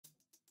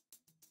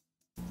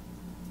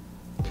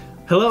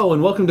Hello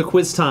and welcome to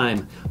Quiz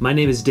Time. My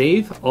name is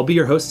Dave, I'll be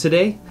your host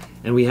today,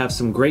 and we have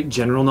some great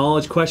general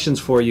knowledge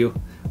questions for you.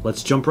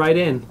 Let's jump right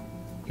in.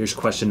 Here's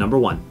question number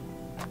 1.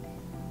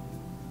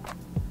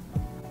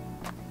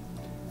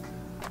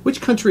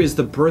 Which country is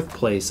the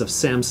birthplace of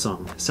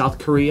Samsung? South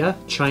Korea,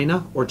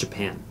 China, or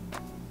Japan?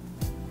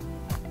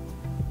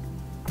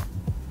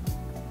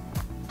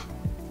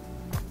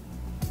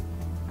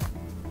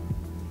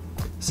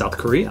 South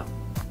Korea.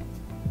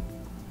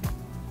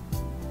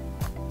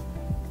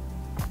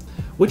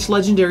 Which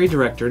legendary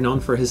director, known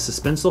for his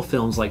suspenseful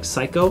films like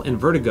Psycho and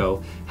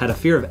Vertigo, had a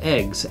fear of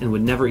eggs and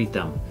would never eat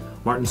them?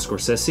 Martin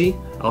Scorsese,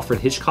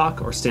 Alfred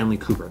Hitchcock, or Stanley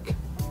Kubrick?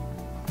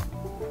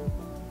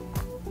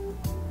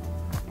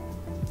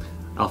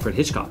 Alfred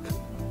Hitchcock.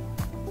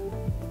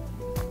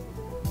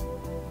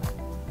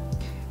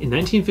 In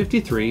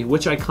 1953,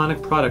 which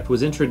iconic product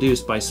was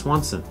introduced by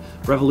Swanson,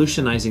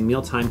 revolutionizing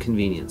mealtime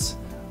convenience?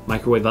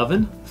 Microwave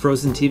oven,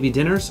 frozen TV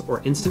dinners,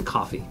 or instant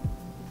coffee?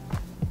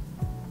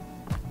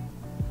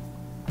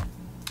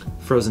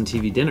 Frozen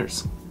TV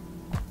dinners.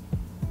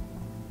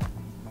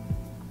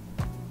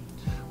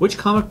 Which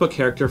comic book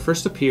character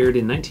first appeared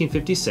in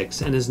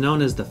 1956 and is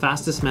known as the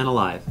fastest man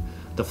alive?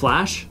 The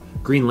Flash,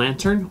 Green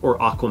Lantern, or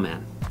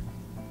Aquaman?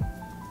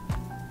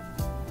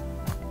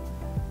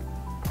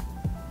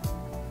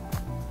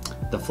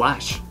 The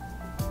Flash.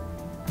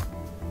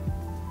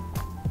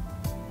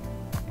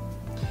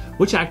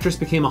 Which actress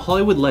became a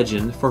Hollywood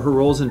legend for her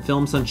roles in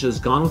films such as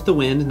Gone with the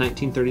Wind,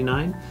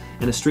 1939,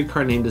 and A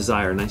Streetcar Named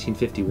Desire,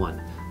 1951?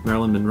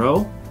 Marilyn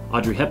Monroe,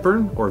 Audrey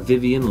Hepburn, or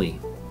Vivien Leigh?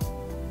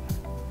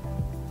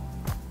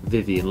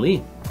 Vivien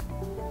Leigh.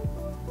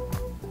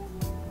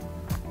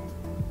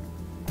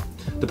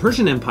 The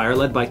Persian Empire,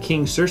 led by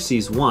King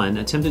Xerxes I,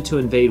 attempted to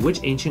invade which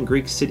ancient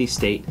Greek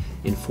city-state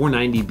in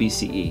 490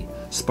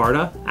 BCE?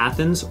 Sparta,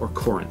 Athens, or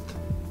Corinth?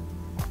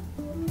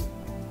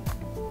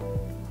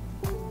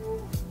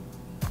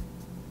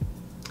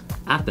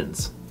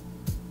 Athens.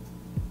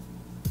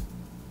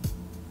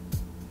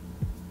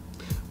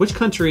 Which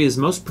country is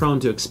most prone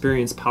to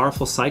experience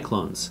powerful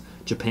cyclones?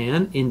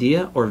 Japan,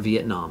 India, or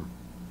Vietnam?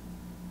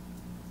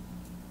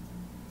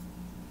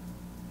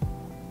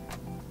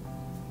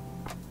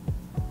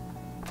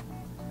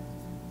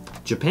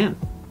 Japan.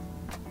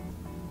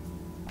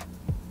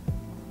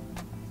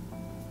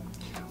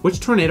 Which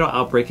tornado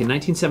outbreak in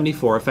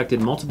 1974 affected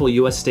multiple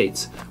U.S.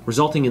 states,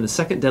 resulting in the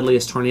second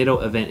deadliest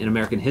tornado event in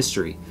American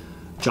history?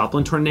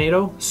 Joplin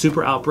tornado,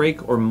 super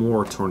outbreak, or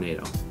Moore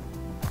tornado?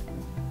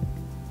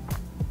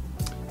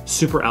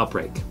 Super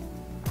outbreak.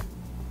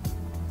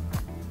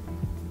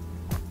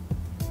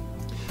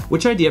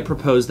 Which idea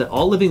proposed that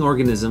all living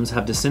organisms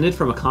have descended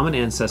from a common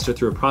ancestor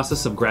through a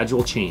process of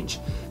gradual change?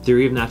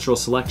 Theory of natural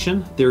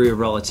selection, theory of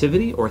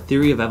relativity, or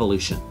theory of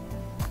evolution?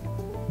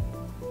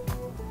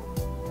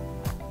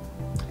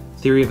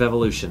 Theory of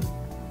evolution.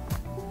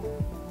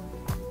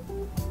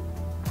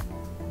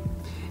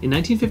 In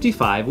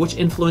 1955, which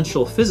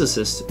influential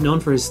physicist, known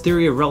for his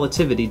theory of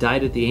relativity,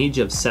 died at the age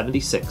of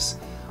 76?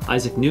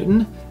 Isaac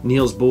Newton,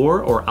 Niels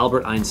Bohr, or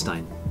Albert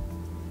Einstein?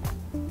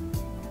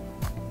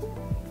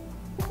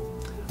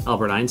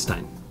 Albert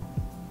Einstein.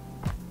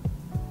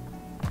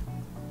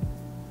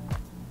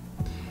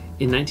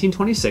 In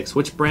 1926,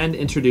 which brand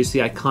introduced the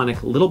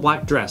iconic little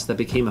black dress that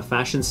became a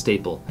fashion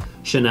staple?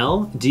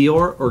 Chanel,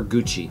 Dior, or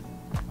Gucci?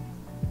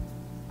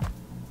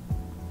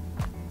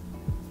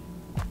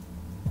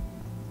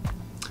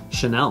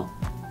 Chanel.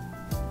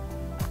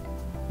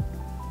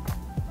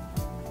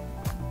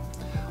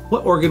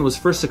 What organ was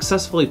first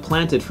successfully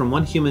planted from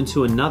one human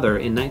to another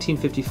in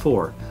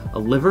 1954? A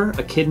liver,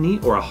 a kidney,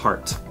 or a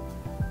heart?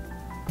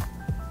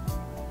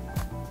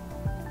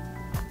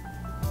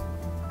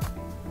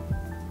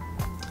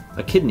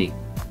 A kidney.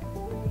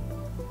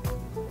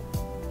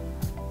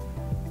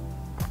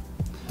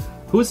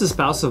 Who is the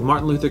spouse of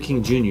Martin Luther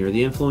King Jr.,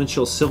 the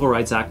influential civil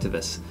rights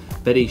activist?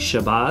 Betty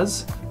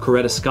Shabazz,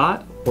 Coretta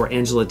Scott, or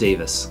Angela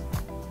Davis?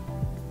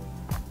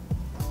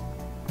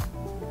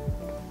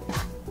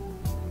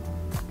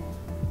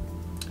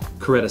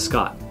 Coretta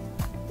Scott.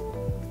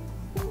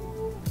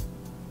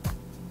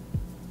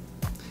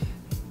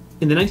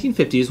 In the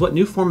 1950s, what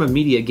new form of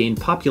media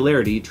gained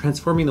popularity,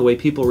 transforming the way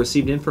people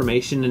received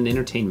information and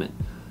entertainment?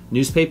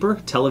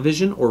 Newspaper,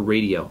 television, or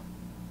radio?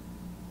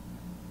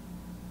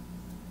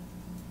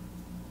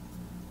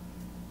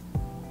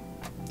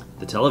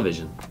 The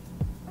television.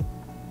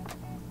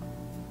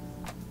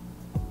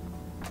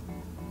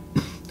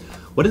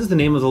 What is the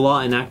name of the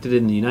law enacted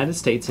in the United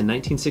States in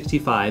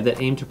 1965 that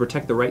aimed to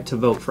protect the right to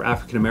vote for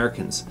African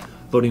Americans?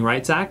 Voting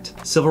Rights Act,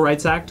 Civil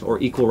Rights Act, or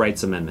Equal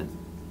Rights Amendment?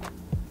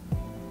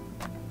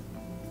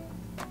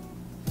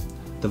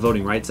 The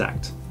Voting Rights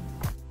Act.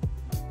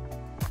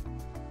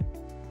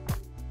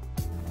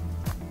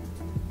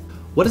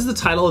 What is the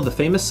title of the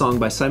famous song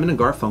by Simon &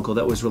 Garfunkel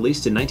that was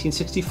released in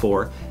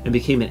 1964 and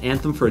became an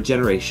anthem for a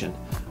generation?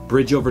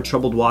 Bridge Over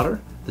Troubled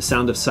Water, The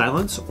Sound of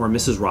Silence, or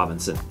Mrs.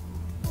 Robinson?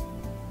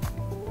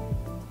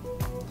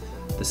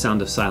 The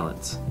Sound of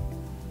Silence.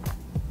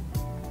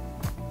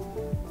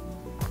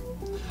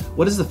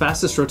 What is the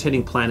fastest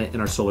rotating planet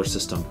in our solar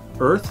system?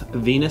 Earth,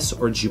 Venus,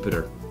 or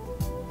Jupiter?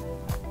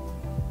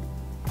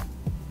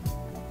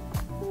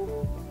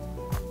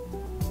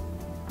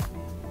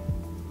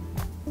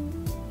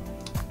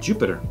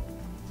 Jupiter.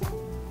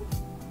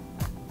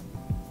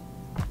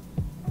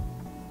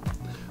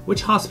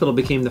 Which hospital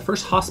became the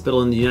first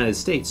hospital in the United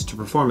States to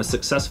perform a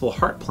successful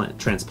heart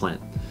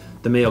transplant?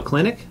 The Mayo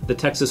Clinic, the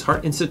Texas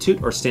Heart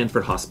Institute, or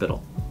Stanford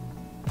Hospital?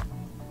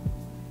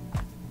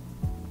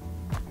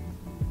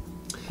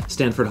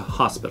 Stanford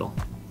Hospital.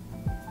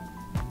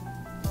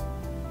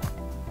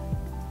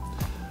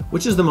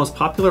 Which is the most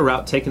popular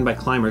route taken by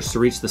climbers to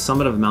reach the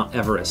summit of Mount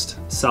Everest?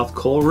 South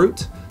Col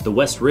route, the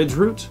West Ridge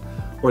route,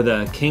 or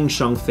the King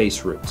Shung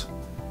Face route?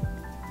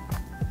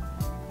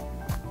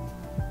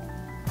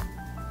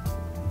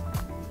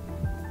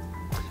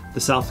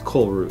 The South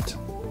Col route.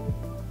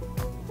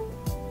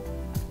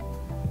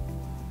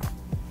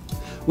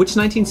 Which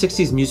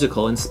 1960s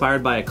musical,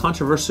 inspired by a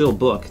controversial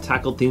book,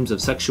 tackled themes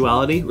of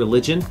sexuality,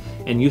 religion,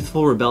 and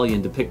youthful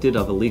rebellion depicted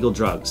of illegal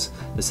drugs?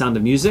 The Sound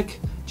of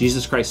Music,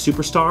 Jesus Christ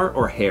Superstar,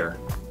 or Hair?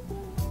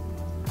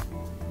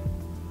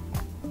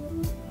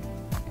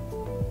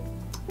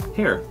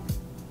 Hair.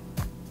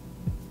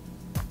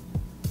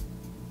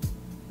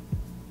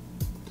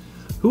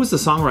 Who is the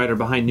songwriter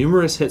behind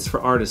numerous hits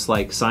for artists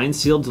like Signed,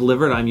 Sealed,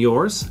 Delivered, I'm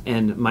Yours,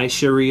 and My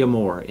Cherie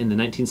Amour in the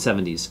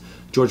 1970s?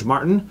 George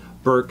Martin,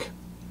 Burt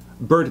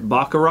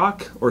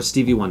Bacharach, or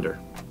Stevie Wonder?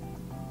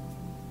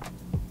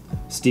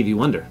 Stevie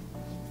Wonder.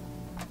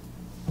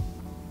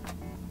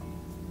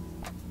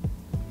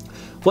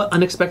 What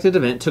unexpected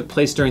event took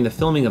place during the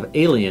filming of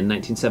Alien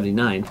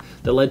 1979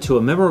 that led to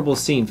a memorable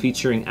scene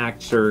featuring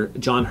actor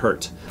John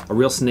Hurt? A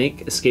real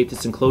snake escaped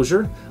its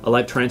enclosure, a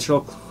live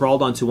tarantula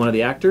crawled onto one of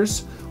the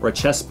actors, or a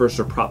chest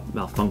burster prop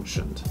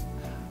malfunctioned?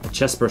 A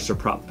chest burster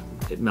prop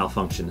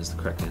malfunction is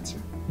the correct answer.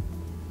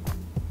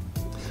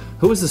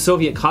 Who was the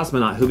Soviet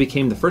cosmonaut who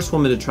became the first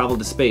woman to travel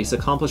to space,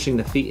 accomplishing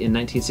the feat in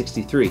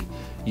 1963?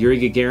 Yuri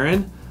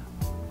Gagarin,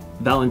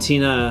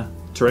 Valentina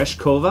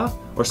Tereshkova,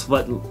 or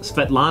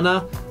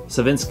Svetlana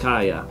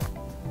Savinskaya?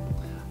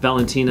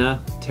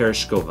 Valentina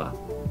Tereshkova.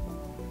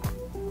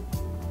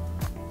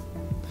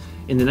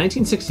 In the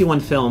 1961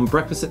 film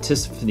Breakfast at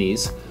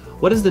Tiffany's,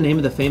 what is the name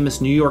of the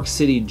famous New York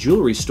City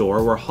jewelry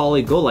store where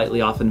Holly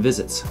Golightly often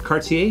visits?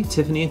 Cartier,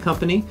 Tiffany &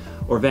 Company,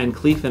 or Van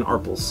Cleef &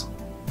 Arpels?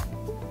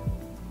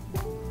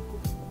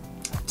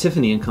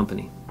 Tiffany &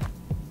 Company.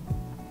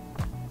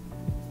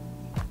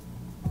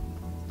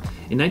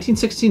 In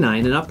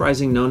 1969, an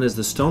uprising known as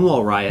the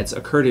Stonewall Riots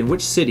occurred in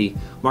which city,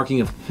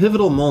 marking a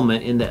pivotal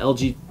moment in the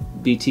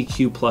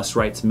LGBTQ+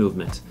 rights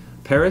movement?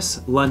 Paris,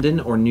 London,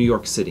 or New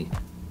York City?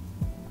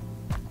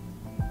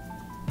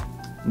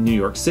 New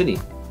York City.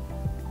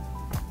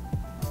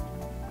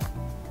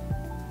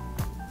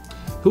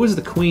 Who was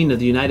the Queen of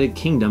the United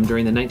Kingdom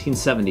during the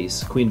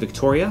 1970s? Queen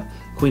Victoria,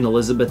 Queen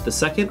Elizabeth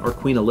II, or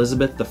Queen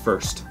Elizabeth I?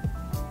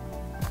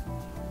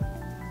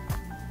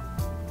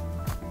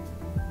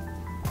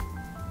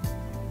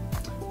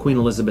 Queen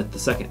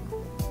Elizabeth II.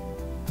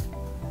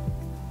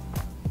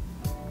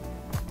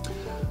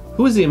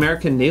 Who is the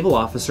American naval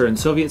officer and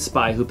Soviet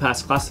spy who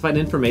passed classified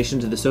information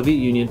to the Soviet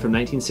Union from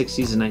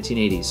 1960s and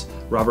 1980s?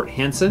 Robert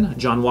Hansen,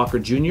 John Walker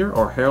Jr.,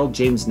 or Harold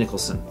James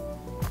Nicholson?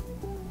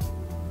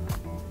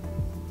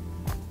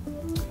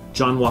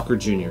 John Walker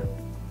Jr.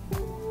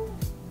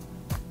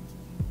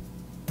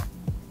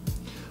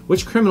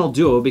 Which criminal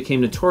duo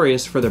became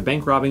notorious for their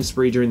bank robbing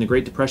spree during the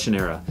Great Depression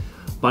era?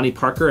 Bonnie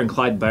Parker and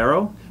Clyde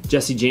Barrow,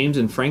 Jesse James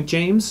and Frank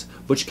James,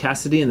 Butch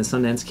Cassidy and the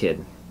Sundance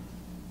Kid?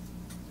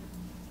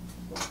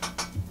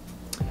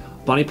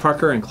 Bonnie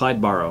Parker and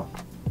Clyde Barrow.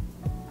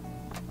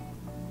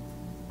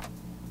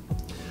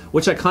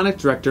 Which iconic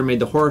director made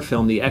the horror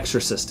film The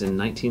Exorcist in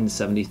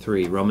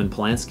 1973? Roman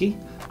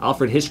Polanski,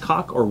 Alfred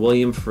Hitchcock, or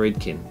William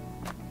Friedkin?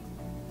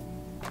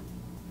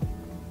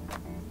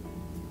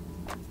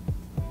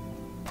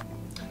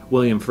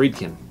 William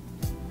Friedkin.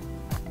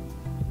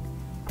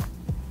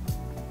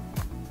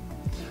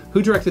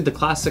 Who directed the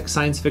classic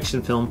science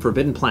fiction film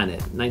Forbidden Planet,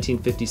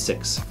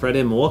 1956? Fred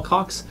M.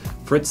 Wilcox,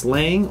 Fritz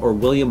Lang, or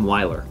William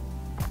Wyler?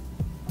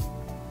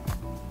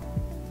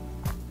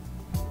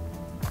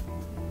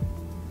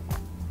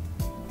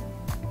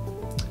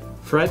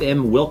 Fred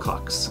M.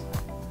 Wilcox.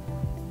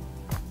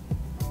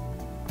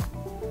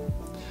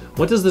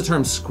 What does the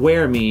term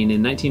square mean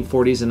in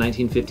 1940s and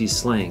 1950s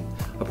slang?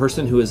 A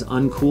person who is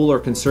uncool or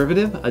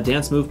conservative, a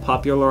dance move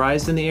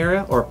popularized in the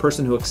area, or a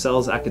person who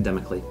excels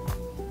academically?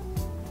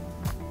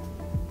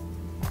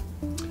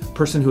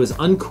 Person who is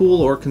uncool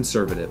or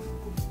conservative.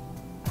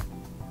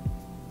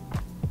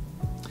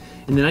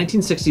 In the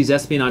 1960s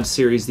espionage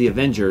series The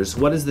Avengers,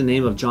 what is the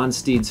name of John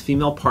Steed's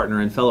female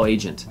partner and fellow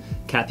agent?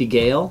 Kathy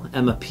Gale,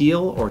 Emma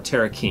Peel, or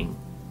Tara King?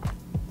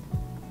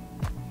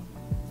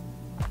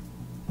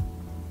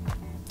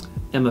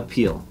 Emma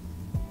Peel.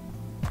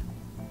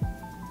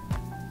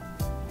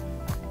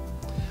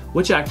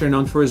 Which actor,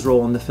 known for his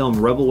role in the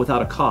film Rebel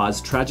Without a Cause,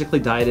 tragically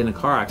died in a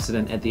car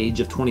accident at the age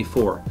of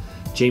 24?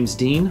 James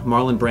Dean,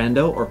 Marlon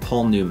Brando, or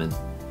Paul Newman?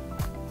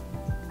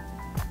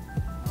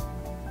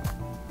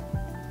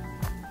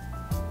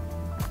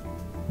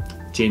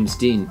 James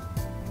Dean.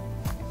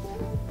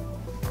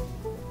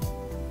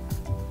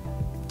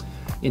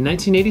 In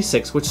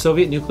 1986, which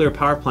Soviet nuclear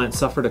power plant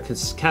suffered a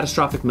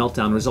catastrophic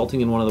meltdown resulting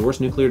in one of the worst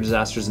nuclear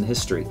disasters in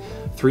history?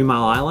 3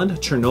 Mile Island,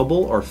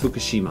 Chernobyl, or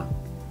Fukushima?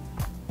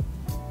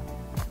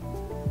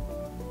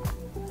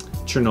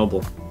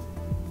 Chernobyl.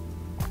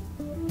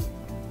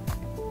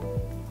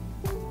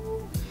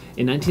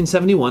 In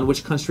 1971,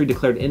 which country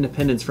declared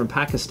independence from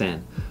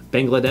Pakistan?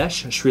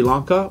 Bangladesh, Sri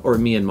Lanka, or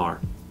Myanmar?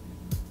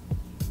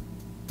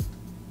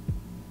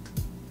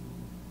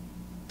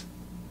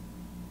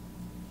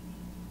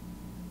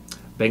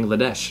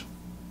 Bangladesh.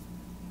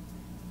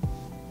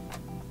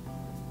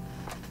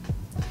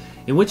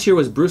 In which year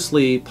was Bruce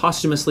Lee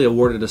posthumously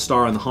awarded a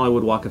star on the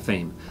Hollywood Walk of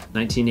Fame?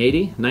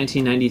 1980,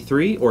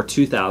 1993, or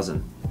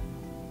 2000?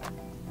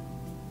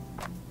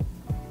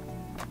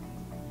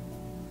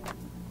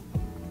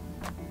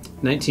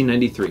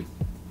 1993.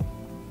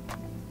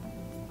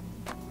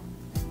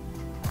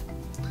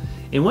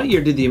 In what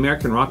year did the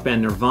American rock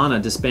band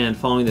Nirvana disband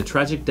following the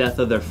tragic death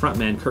of their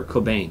frontman Kurt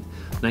Cobain?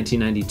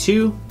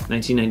 1992,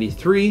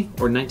 1993,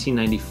 or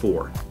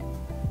 1994?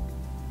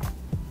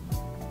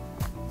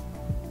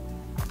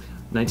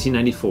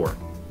 1994.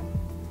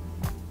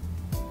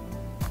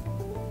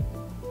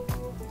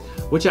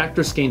 Which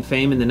actress gained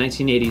fame in the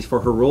 1980s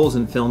for her roles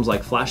in films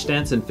like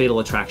Flashdance and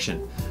Fatal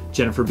Attraction?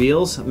 Jennifer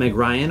Beals, Meg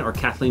Ryan, or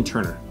Kathleen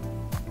Turner?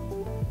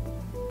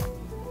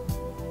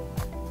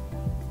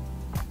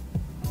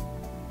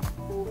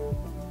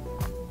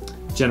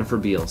 Jennifer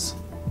Beals.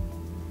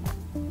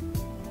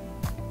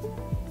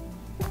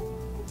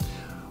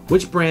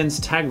 Which brand's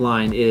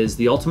tagline is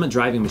the ultimate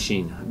driving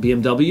machine?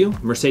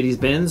 BMW,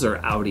 Mercedes-Benz, or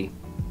Audi?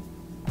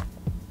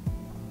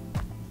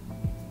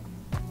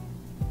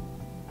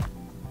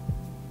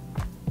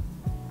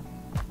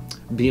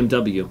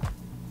 BMW.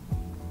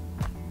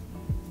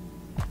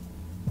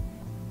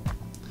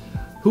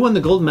 Who won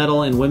the gold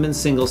medal in women's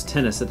singles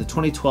tennis at the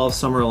 2012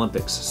 Summer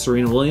Olympics?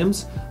 Serena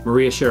Williams,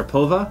 Maria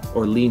Sharapova,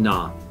 or Li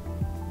Na?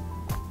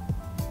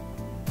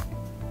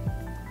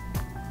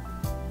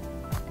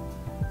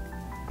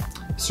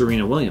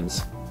 Serena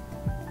Williams.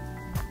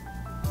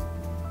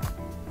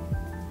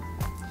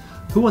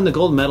 Who won the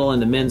gold medal in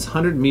the men's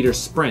 100-meter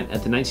sprint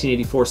at the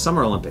 1984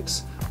 Summer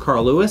Olympics?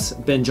 Carl Lewis,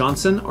 Ben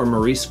Johnson, or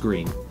Maurice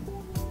Green?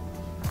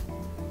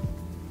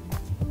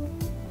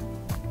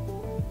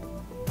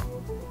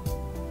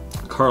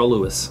 Carl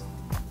Lewis.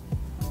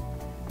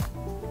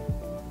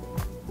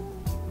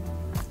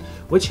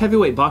 Which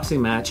heavyweight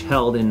boxing match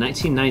held in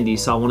 1990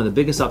 saw one of the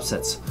biggest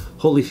upsets?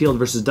 Holyfield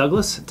versus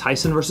Douglas,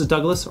 Tyson versus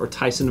Douglas, or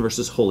Tyson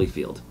versus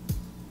Holyfield?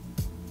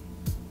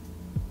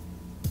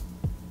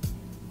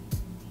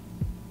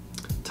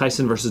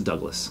 Tyson versus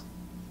Douglas.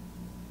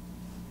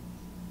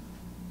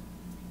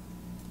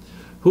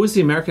 Who is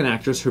the American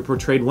actress who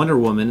portrayed Wonder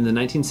Woman in the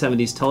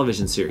 1970s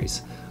television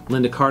series?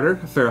 Linda Carter,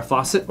 Farrah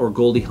Fawcett, or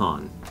Goldie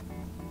Hawn?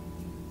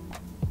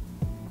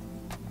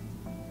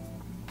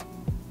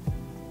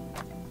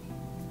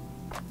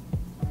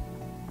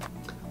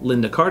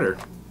 Linda Carter.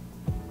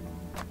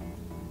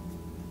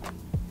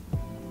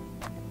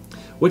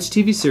 Which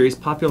TV series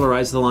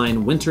popularized the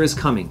line, "Winter is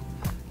coming"?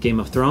 Game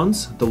of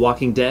Thrones, The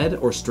Walking Dead,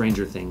 or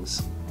Stranger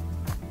Things?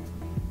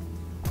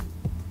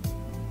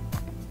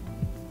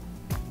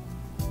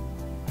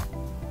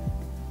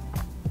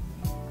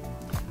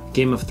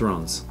 Game of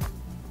Thrones.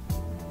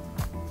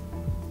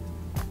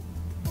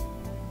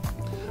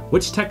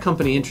 Which tech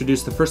company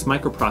introduced the first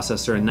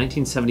microprocessor in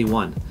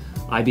 1971?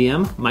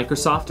 IBM,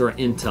 Microsoft, or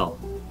Intel?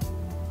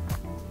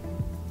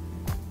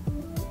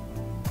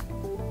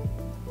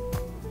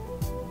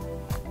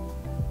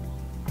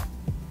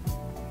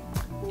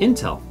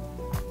 Intel.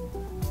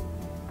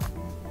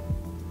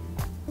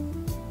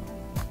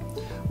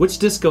 Which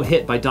disco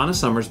hit by Donna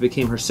Summers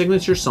became her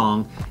signature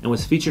song and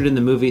was featured in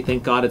the movie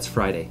Thank God It's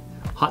Friday?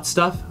 Hot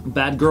Stuff,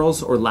 Bad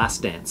Girls, or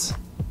Last Dance?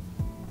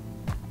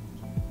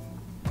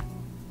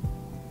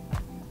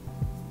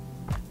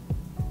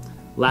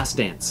 Last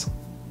Dance.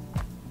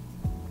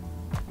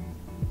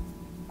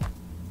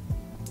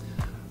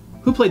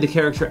 Who played the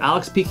character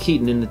Alex P.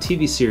 Keaton in the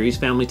TV series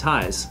Family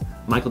Ties?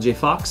 Michael J.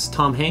 Fox,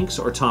 Tom Hanks,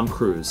 or Tom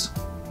Cruise?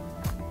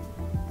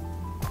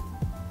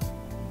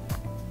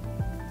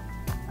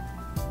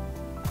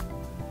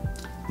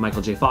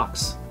 Michael J.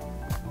 Fox.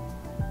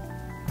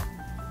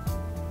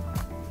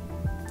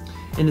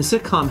 In the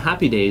sitcom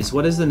Happy Days,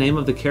 what is the name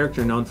of the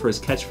character known for his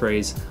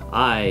catchphrase,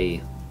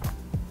 "I"?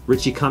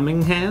 Richie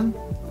Cunningham,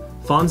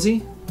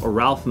 Fonzie, or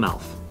Ralph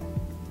Malph?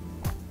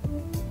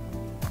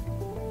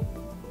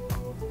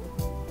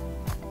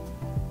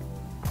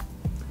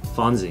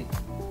 Fonzie.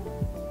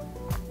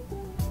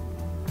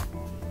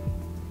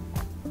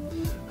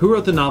 Who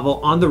wrote the novel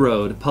On the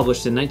Road,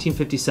 published in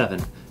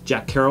 1957?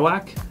 Jack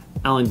Kerouac,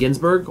 Allen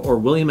Ginsberg, or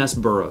William S.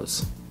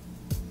 Burroughs?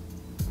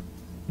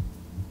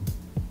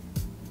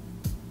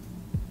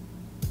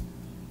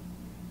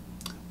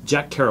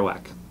 Jack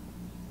Kerouac.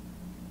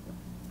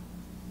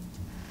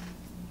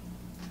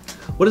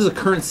 What is the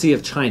currency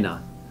of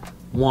China?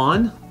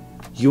 Won,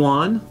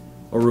 yuan,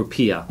 or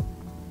rupiah?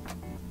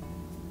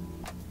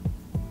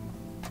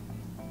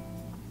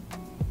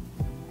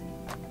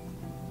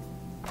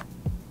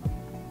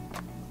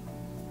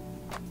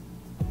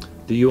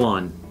 the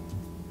yuan.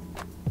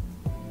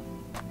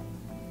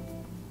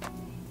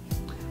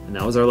 And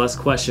that was our last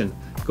question.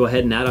 Go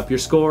ahead and add up your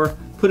score,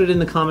 put it in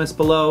the comments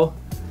below.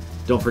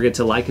 Don't forget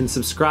to like and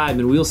subscribe,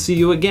 and we'll see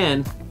you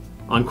again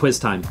on quiz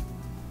time.